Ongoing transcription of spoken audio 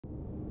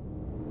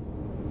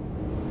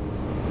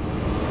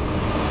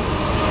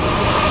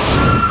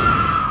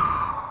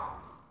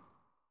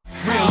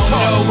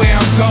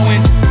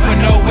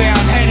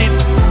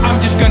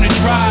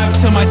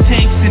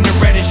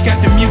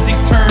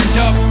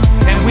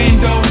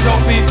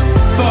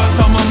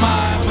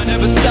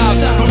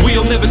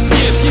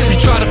lose. You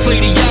try to play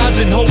the odds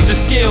and hope the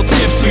scale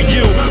tips for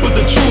you, but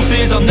the truth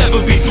is I'll never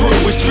be through.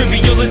 As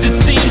trivial as it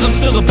seems, I'm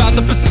still about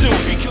the pursuit,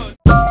 because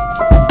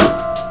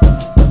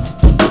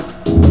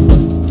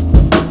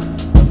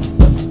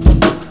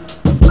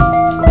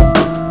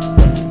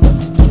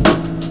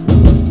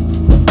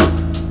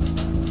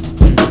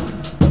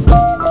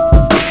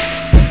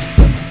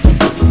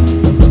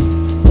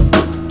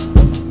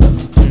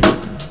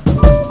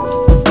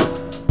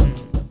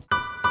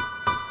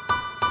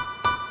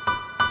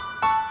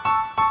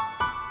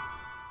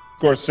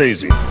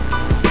Scorsese.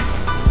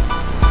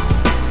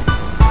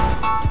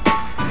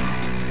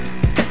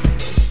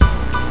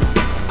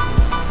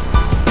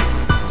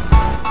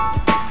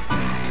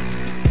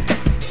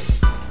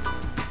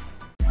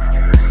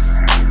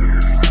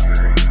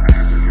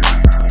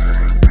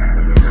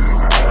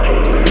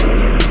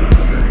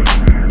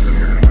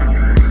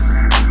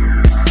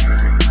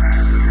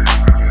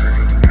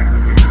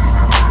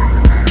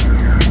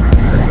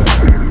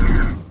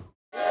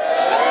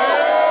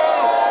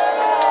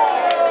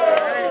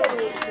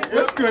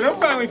 Good. I'm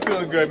finally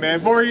feeling good, man.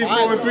 Voorhees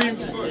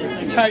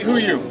 413. Hi, who are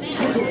you?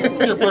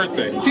 It's your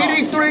birthday.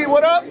 TD3,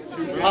 what up?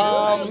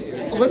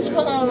 Let's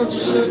John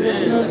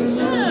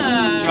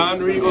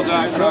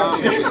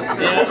Regal.com.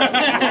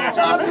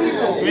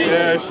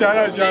 Yeah, shout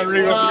out John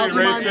Regal for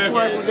being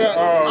racist.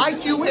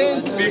 IQ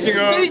Inc. Speaking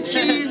of Say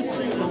Cheese.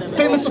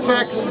 Famous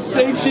Effects.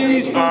 Say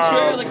Cheese. Food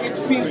Trail, like it's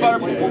peanut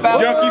butter.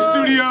 Yucky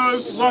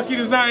Studios. Lucky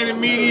Design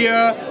and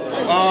Media.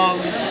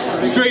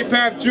 Straight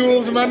Path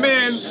Jewelz, and my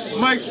man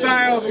Mike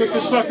Styles with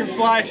this fucking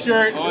fly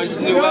shirt. Oh, it's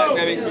a new whack,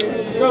 baby.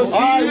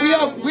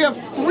 We have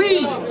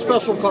 3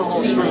 special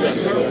co-hosts for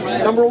this.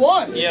 Number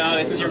 1. Yeah,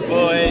 it's your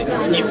boy,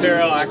 E.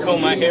 Farrell. I comb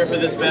my hair for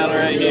this battle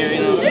right here,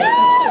 you know.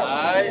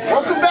 Alright.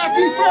 Welcome back,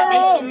 E.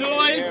 Farrell. Make some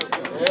noise.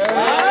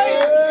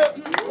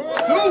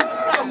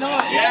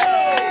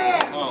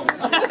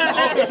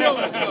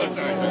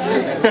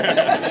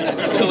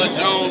 Chilla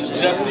Jones,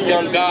 Jeff the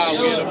Young God,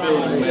 we in the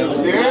building.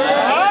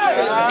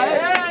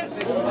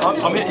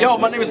 Yo,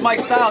 my name is Mike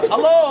Styles.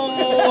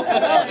 Hello!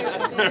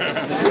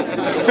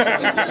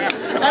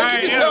 As you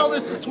can tell,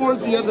 this is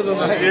towards the end of the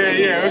night.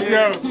 Yeah,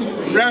 let's go.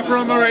 Rap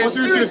Romo, right?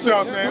 Introduce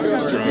yourself, man.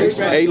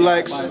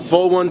 Alex,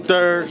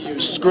 413,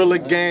 Skrilla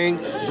Gang,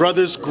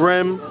 Brothers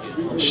Grimm.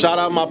 Shout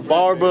out my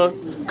barber,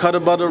 cut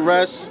above the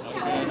rest.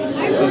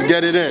 Let's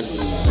get it in.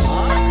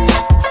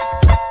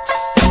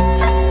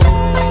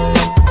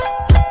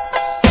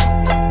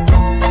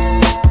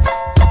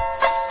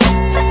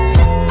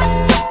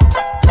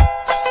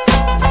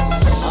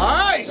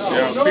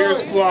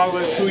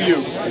 Flawless, who you?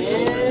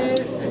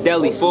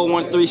 Delii,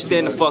 413,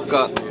 stand the fuck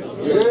up.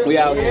 We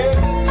out here.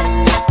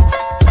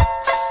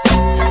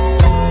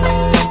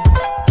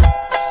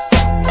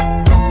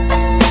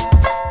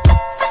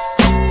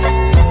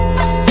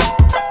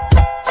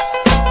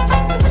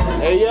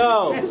 Hey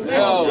yo.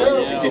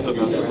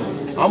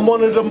 I'm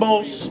one of the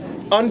most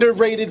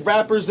underrated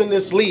rappers in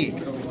this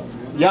league.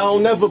 Y'all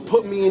don't never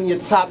put me in your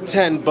top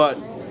 10, but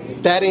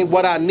that ain't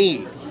what I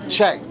need.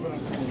 Check.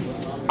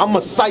 I'm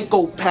a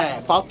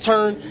psychopath. I'll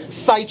turn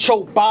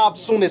Sideshow Bob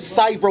soon as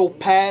Cyro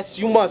pass.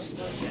 You must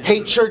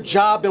hate your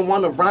job and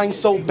want to rhyme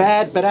so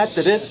bad, but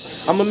after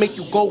this, I'm gonna make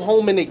you go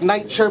home and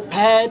ignite your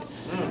pad.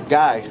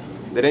 Guy,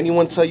 did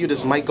anyone tell you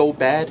this might go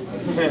bad?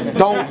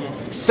 Don't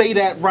say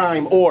that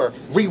rhyme or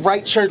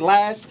rewrite your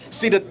last.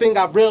 See, the thing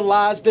I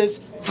realized is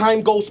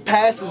time goes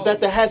past is that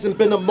there hasn't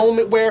been a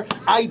moment where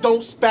I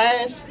don't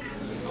spaz.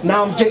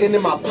 Now I'm getting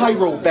in my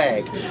pyro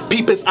bag.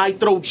 Peepers, I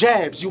throw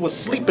jabs. You was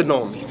sleeping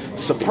on me.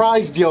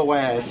 Surprised your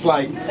ass.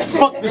 Like,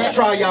 fuck this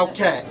tryout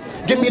cat.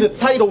 Give me the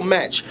title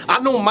match. I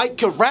know Mike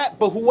can rap,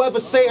 but whoever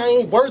say I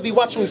ain't worthy,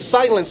 watch me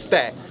silence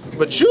that.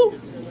 But you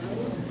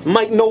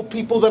might know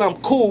people that I'm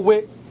cool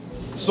with.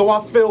 So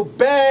I feel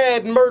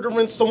bad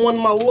murdering someone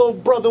my little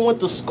brother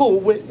went to school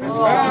with.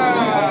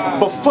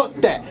 But fuck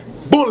that.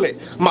 Bullet.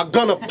 My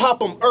gunna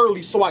pop him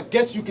early, so I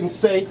guess you can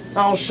say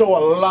I don't show a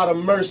lot of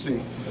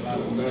mercy.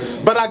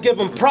 But I give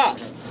him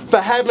props for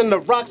having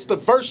the rocks to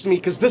verse me,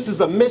 cause this is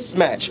a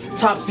mismatch.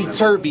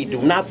 Topsy-turvy,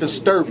 do not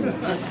disturb me.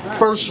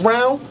 First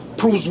round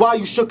proves why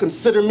you should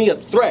consider me a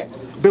threat.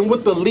 Been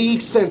with the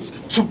league since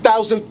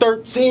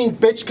 2013,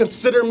 bitch,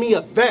 consider me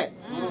a vet.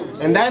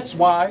 And that's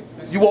why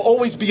you will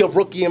always be a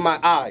rookie in my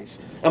eyes.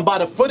 And by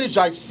the footage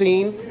I've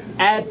seen,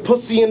 add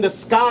pussy in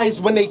disguise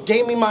when they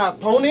gave me my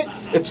opponent,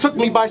 it took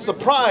me by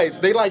surprise.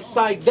 They like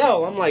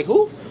Seidel. I'm like,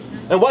 who?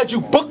 And why'd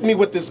you book me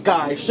with this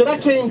guy? Should I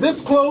came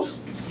this close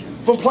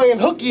from playing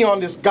hooky on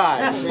this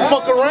guy?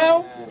 Fuck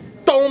around,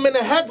 throw him in a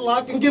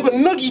headlock and give a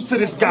noogie to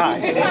this guy.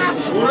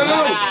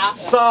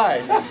 Sigh.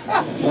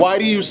 Why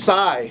do you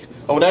sigh?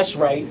 Oh, that's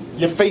right.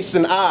 Your face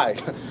and eye.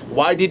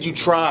 Why did you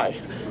try?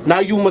 Now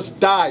you must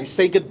die.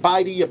 Say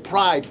goodbye to your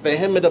pride. For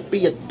him it'll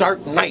be a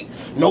dark night.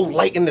 No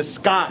light in the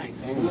sky.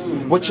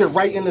 What you're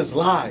writing is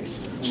lies.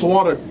 So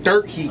all the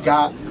dirt he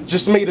got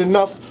just made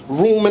enough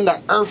room in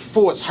the earth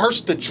for his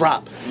hearse to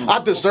drop. I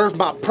deserve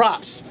my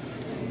props.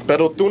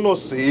 Pero tú no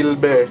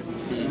sirve.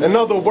 In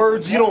other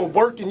words, you don't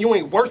work and you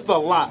ain't worth a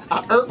lot.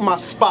 I earned my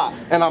spot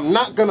and I'm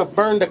not gonna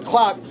burn the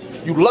clock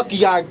You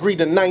lucky I agreed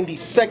to 90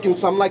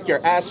 seconds. I'm like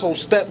your asshole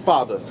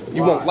stepfather.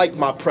 You won't like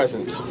my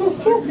presence.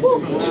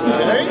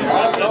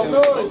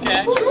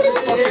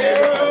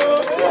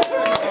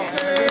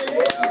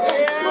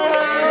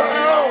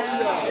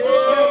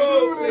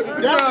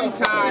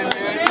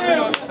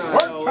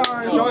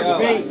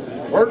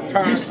 Work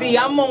time. You see,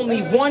 I'm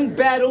only one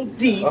battle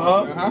deep.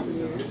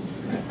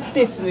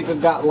 This nigga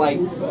got like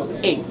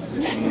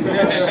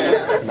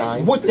 8.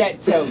 9. What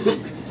that tell you?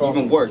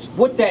 Even worse.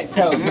 What that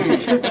tell you?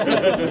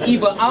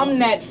 Either I'm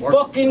that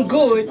fucking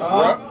good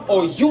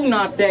or you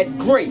not that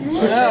great.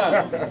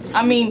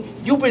 I mean,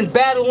 you've been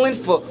battling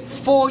for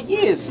 4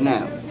 years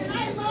now.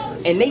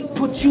 And they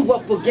put you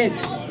up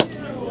against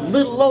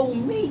little old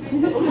me.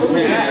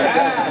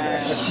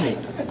 Shit,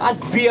 I'd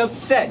be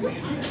upset.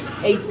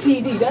 Hey,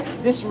 TD, that's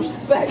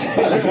disrespect.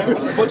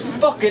 But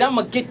fuck it,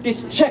 I'ma get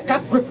this check. I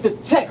grip the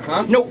tech.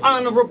 No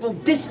honorable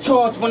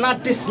discharge when I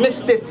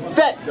dismiss this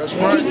vet. That's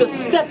right. He's a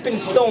stepping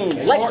stone.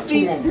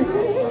 Lexi,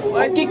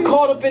 I get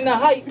caught up in the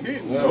hype.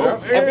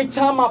 Every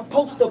time I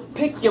post a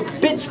pic, your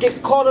bitch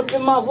get caught up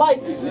in my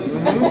likes.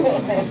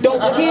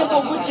 Don't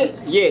gamble with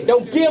your,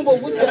 don't gamble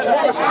with your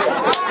life.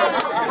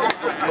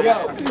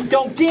 Yo,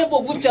 don't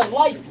gamble with your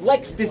life,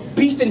 Lex. This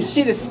beef and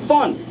shit is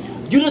fun.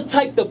 You the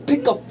type to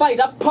pick a fight,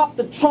 I pop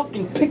the trunk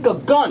and pick a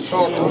gun.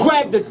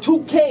 Grab the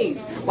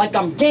 2Ks like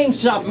I'm game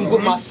shopping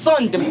with my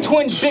son, them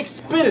twin big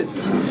spitters.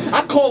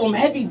 I call them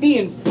Heavy D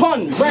and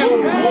Pun.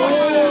 Round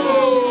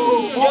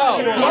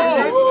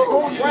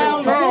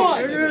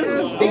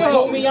 1. They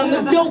told me I'm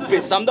the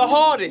dopest, I'm the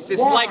hardest.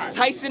 It's like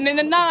Tyson in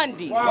the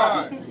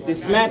 90s.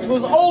 This match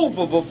was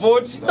over before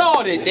it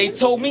started. They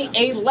told me,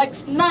 hey,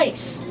 Lex,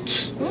 nice.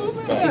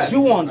 Is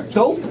you on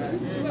dope?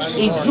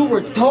 Is you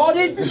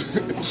retarded?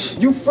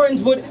 You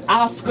friends with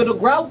Oscar the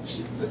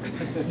Grouch?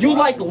 You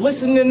like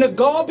listening to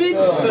garbage?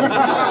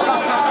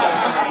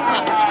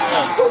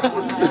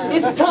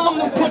 It's time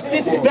to put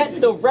this vet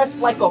to rest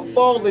like a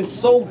fallen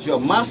soldier.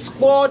 My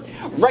squad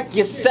wreck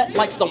your set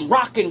like some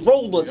rock and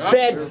rollers.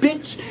 Bad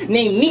bitch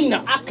named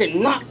Nina, I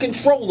cannot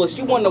control her.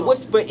 She wanna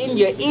whisper in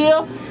your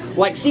ear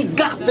like she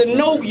got to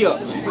know ya.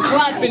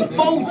 Clap and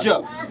fold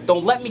ya.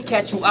 Don't let me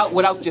catch you out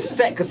without your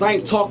set, cause I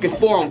ain't talking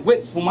foreign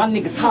whips when my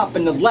niggas hop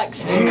in the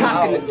Lex,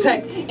 cocking the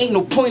tech. Ain't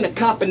no point of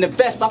copping the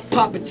vest. I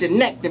pop at your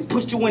neck, then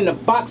push you in the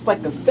box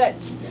like a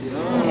sets.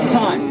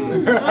 Time.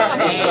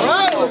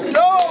 Alright, let's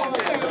go!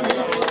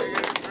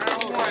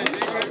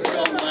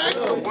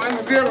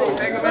 1-0,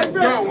 nigga, let's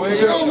go.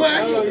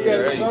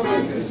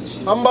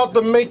 1-0. I'm about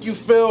to make you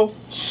feel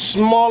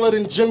smaller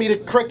than Jimmy the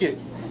Cricket.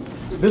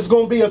 This is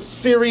gonna be a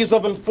series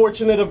of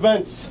unfortunate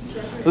events.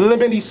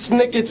 Lemony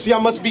Snickets,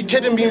 y'all must be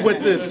kidding me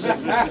with this.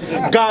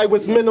 Guy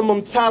with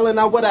minimum talent,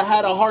 I would've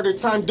had a harder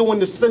time doing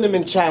the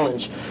cinnamon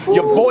challenge.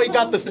 Your boy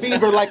got the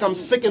fever like I'm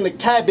sick in the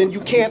cabin.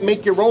 You can't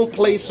make your own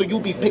plays, so you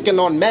be picking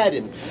on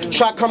Madden.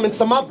 Try coming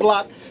to my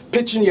block,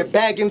 pitching your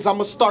baggins.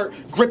 I'ma start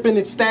gripping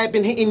and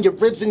stabbing, hitting your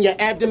ribs and your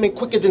abdomen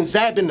quicker than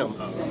zabbing them.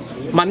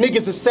 My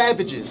niggas are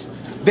savages.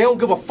 They don't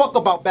give a fuck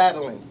about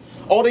battling.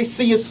 All they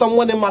see is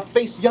someone in my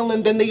face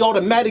yelling, then they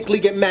automatically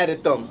get mad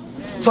at them.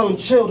 Tell them,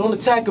 chill, don't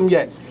attack them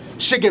yet.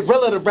 Shit get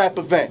real at a rap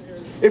event.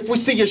 If we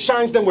see your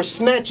shines, then we're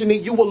snatching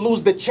it. You will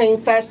lose the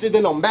chain faster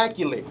than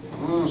immaculate.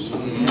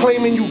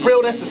 Claiming you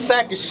real, that's a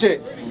sack of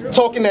shit.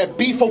 Talking that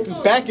beef, hope you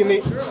backing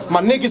it.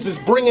 My niggas is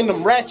bringing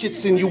them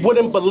ratchets, and you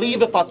wouldn't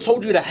believe if I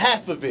told you the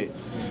half of it.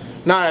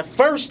 Now, at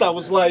first, I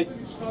was like,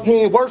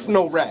 he ain't worth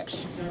no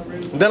raps.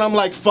 Then I'm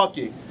like, fuck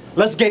it.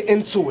 Let's get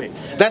into it.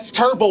 That's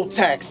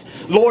TurboTax.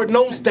 Lord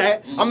knows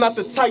that. I'm not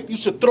the type you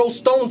should throw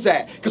stones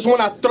at. Cause when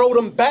I throw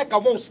them back, I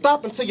won't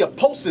stop until your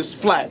post is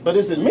flat. But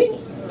is it me?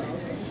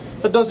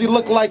 Or does he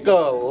look like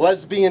a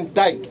lesbian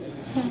dyke?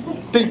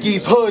 Think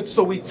he's hood,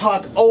 so he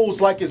talk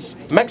O's like it's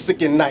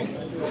Mexican night.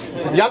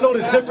 Y'all know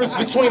the difference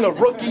between a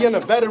rookie and a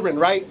veteran,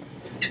 right?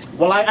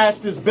 Well, I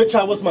asked this bitch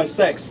how was my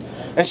sex,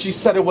 and she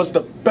said it was the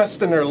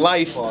best in her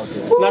life.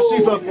 Now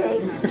she's a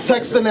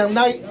texting at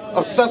night,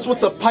 obsessed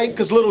with the pipe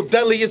cause little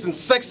Delii isn't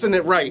sexing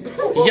it right.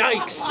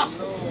 Yikes.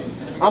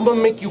 I'm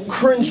gonna make you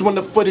cringe when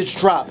the footage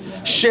drop.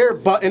 Share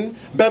button,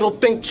 better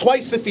think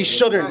twice if he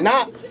should or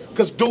not.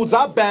 Cause dudes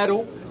I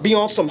battle be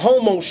on some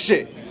homo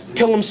shit.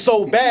 Kill them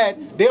so bad,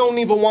 they don't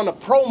even wanna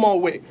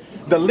promo it.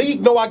 The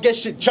league know I get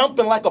shit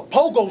jumping like a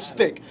pogo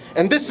stick.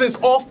 And this is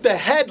off the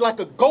head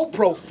like a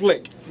GoPro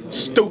flick.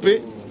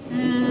 Stupid.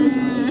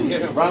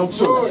 Round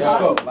 2, let's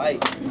go.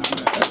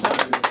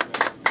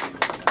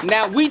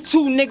 Now we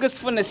two niggas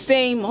from the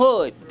same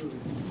hood.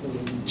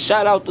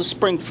 Shout out to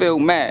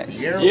Springfield,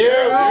 Mass.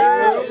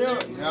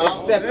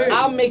 Except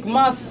I'll make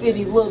my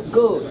city look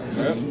good.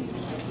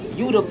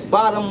 You the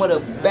bottom of the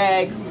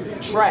bag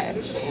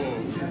trash.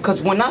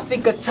 Cause when I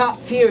think of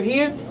top tier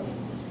here,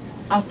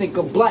 I think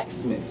of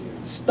blacksmith,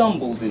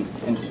 stumbles and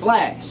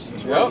flash.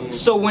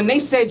 So when they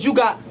said you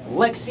got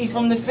Lexi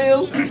from the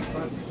field,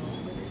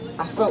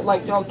 I felt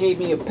like y'all gave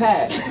me a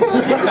pass.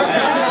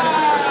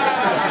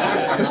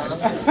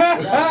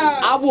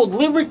 I will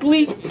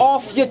lyrically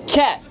off your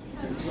cap.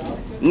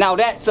 Now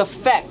that's a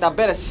fact. I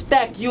better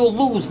stack, you'll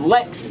lose,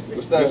 Lex.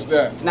 What's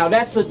that? Now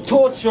that's a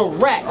torture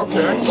rack.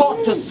 Okay.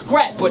 Taught to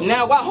scrap, but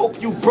now I hope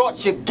you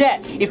brought your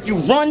gat. If you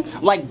run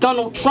like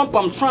Donald Trump,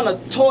 I'm trying to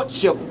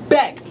torch your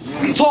back.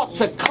 Taught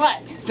to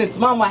clap. Since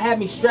mama had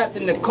me strapped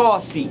in the car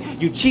seat.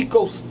 You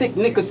Chico stick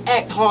niggas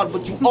act hard,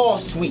 but you all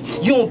sweet.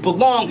 You don't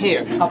belong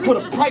here. I put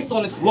a price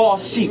on this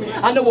lost sheep.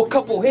 I know a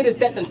couple hitters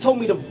that done told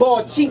me to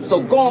ball cheap,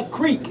 so gone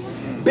creep.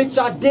 Bitch,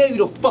 I dare you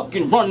to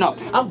fucking run up.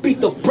 I'll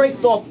beat the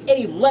brakes off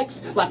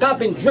A-Lex like I've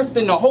been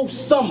drifting the whole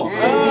summer.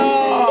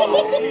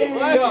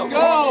 Let's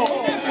go!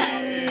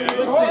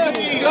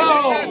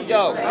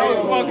 Yo,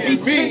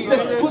 these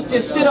sisters put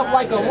your shit up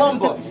like a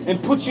lumber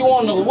and put you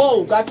on the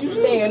low. Got you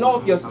staying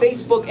off your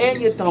Facebook and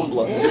your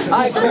Tumblr.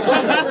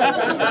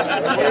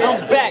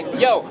 I'm back,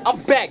 I'm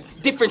back.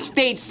 Different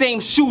stage, same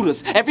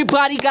shooters.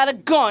 Everybody got a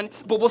gun,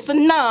 but what's a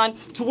 9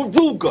 to a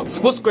Ruger?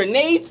 What's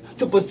grenades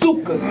to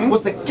bazookas?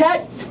 What's a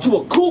cat to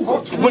a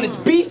cougar? When it's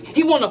beef,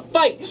 he wanna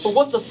fight, but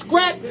what's a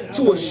scrap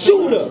to a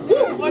shooter?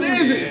 What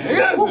is it?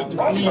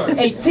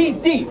 Hey,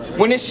 TD,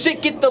 when this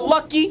shit get the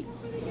lucky,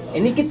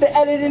 and he get the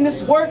edit in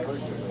this work,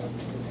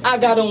 I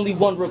got only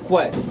one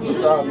request.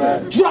 What's up,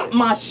 man? Drop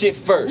my shit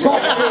first. Let's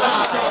go,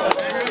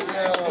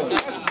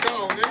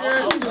 nigga.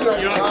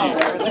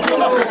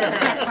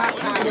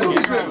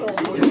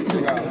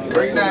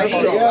 Bring that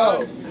shit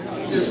up.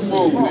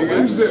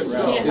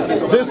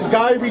 This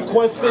guy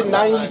requested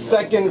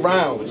 90-second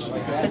rounds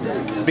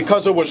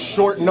because it was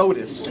short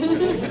notice.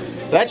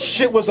 That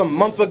shit was a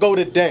month ago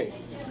today.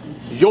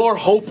 You're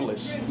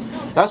hopeless.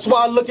 That's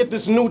why I look at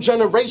this new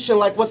generation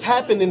like what's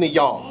happening to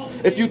y'all.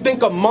 If you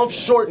think a month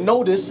short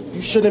notice,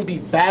 you shouldn't be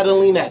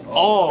battling at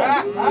all.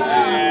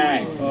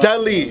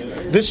 Delii,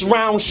 this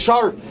round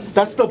sharp.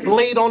 That's the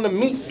blade on the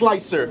meat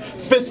slicer.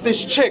 Fist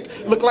this chick.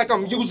 Look like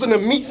I'm using a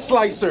meat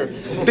slicer.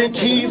 Think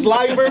he's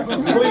liver?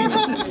 Please.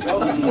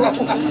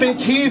 Think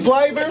he's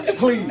liver?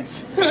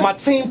 Please. My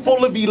team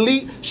full of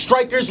elite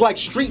strikers like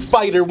Street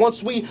Fighter.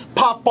 Once we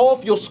pop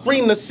off, you'll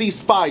scream the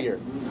ceasefire.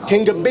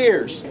 King of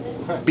beers.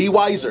 Be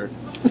wiser.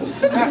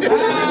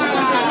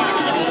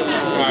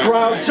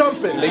 Crowd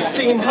jumping, they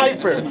seem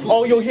hyper.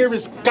 All you'll hear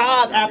is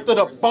God after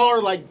the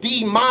bar like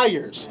D.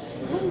 Myers.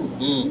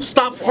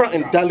 Stop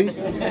fronting, Delii.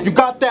 You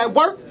got that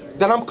work?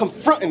 Then I'm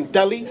confronting,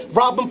 Delii.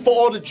 Rob him for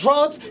all the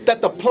drugs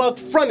that the plug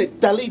fronted,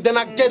 Delii. Then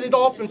I get it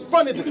off in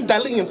front of the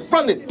Delii, in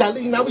front of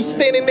Delii. Now he's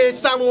standing there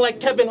sounding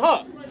like Kevin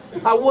Hart.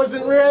 I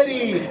wasn't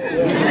ready.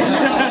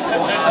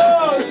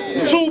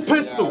 2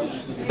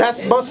 pistols.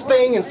 That's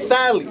Mustang and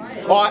Sally.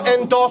 Or I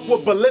end off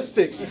with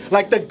ballistics,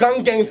 like the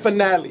gun game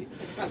finale.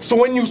 So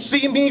when you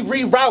see me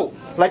reroute,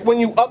 like when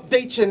you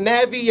update your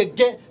Navi, you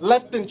get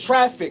left in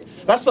traffic.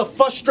 That's a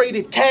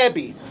frustrated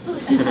cabbie.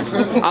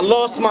 I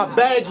lost my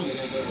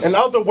baggies. In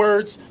other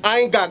words, I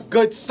ain't got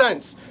good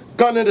sense.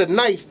 Gun and a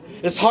knife,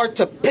 it's hard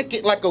to pick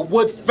it like a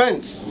wood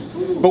fence.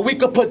 But we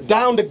could put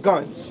down the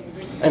guns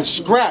and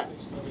scrap.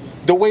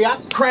 The way I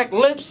crack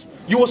lips,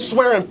 you would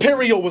swear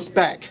Imperial was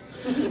back.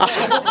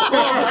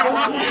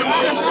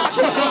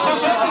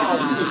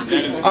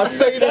 I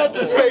say that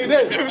to say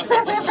this.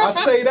 I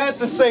say that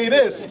to say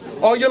this.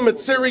 All your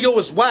material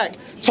is whack.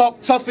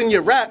 Talk tough in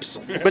your raps,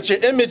 but your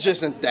image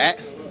isn't that.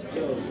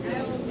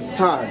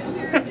 Time.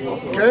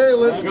 Okay,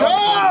 let's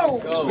go!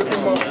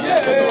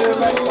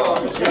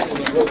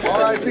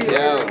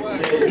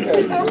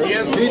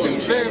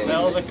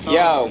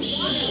 Yo,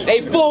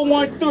 hey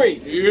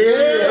 413.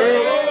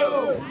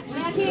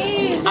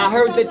 I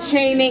heard the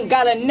chain ain't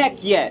got a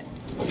neck yet.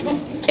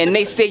 And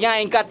they say I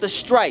ain't got the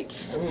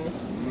stripes.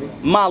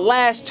 My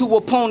last 2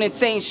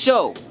 opponents ain't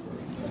show.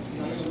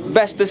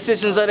 Best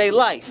decisions of their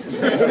life.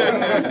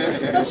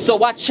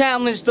 So I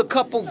challenged a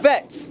couple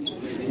vets,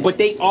 but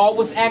they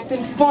always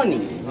acting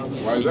funny.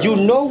 You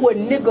know a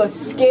nigga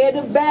scared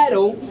of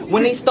battle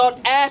when they start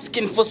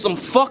asking for some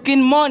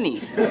fucking money.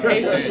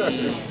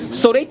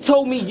 So they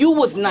told me you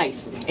was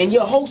nice and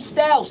your whole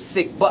style's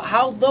sick, but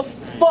how the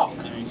fuck?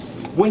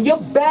 When your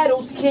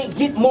battles can't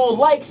get more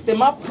likes than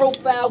my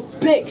profile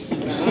pics.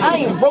 I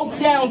ain't wrote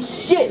down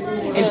shit,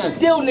 and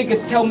still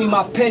niggas tell me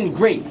my pen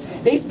great.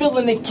 They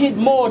feeling the kid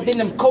more than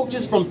them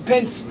coaches from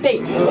Penn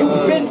State.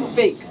 You been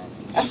fake.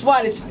 That's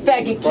why this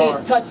faggot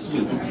can't touch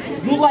me.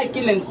 You like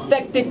an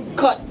infected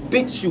cut,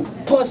 bitch, you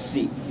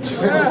pussy.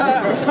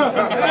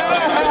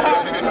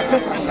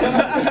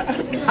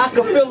 I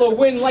can feel a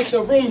wind like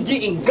the room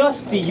getting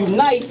gusty. You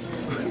nice,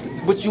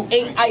 but you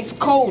ain't ice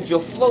cold.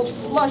 Your flow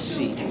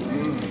slushy.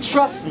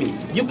 Trust me,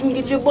 you can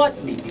get your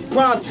butt beat.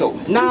 Pronto,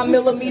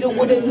 9mm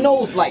with a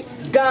nose like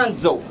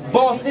Gonzo.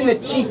 Boss in the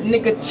chief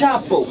nigga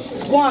Chapo.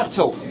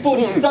 Squanto,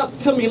 40 stuck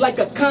to me like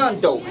a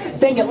condo.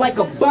 Bang it like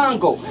a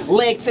bongo.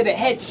 Leg to the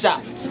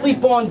headshot.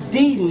 Sleep on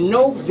D,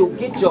 no, you'll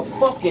get your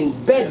fucking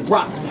bed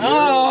rocked.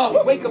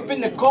 Wake up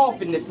in the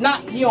coffin, if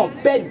not, he on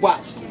bed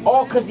watch.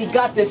 All cause he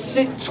got this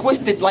shit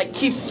twisted like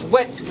Keith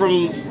Sweat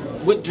from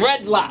with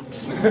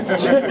dreadlocks.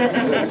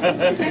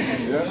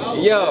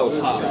 Yo.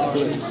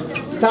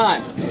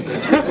 Time.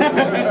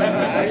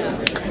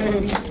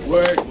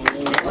 Work.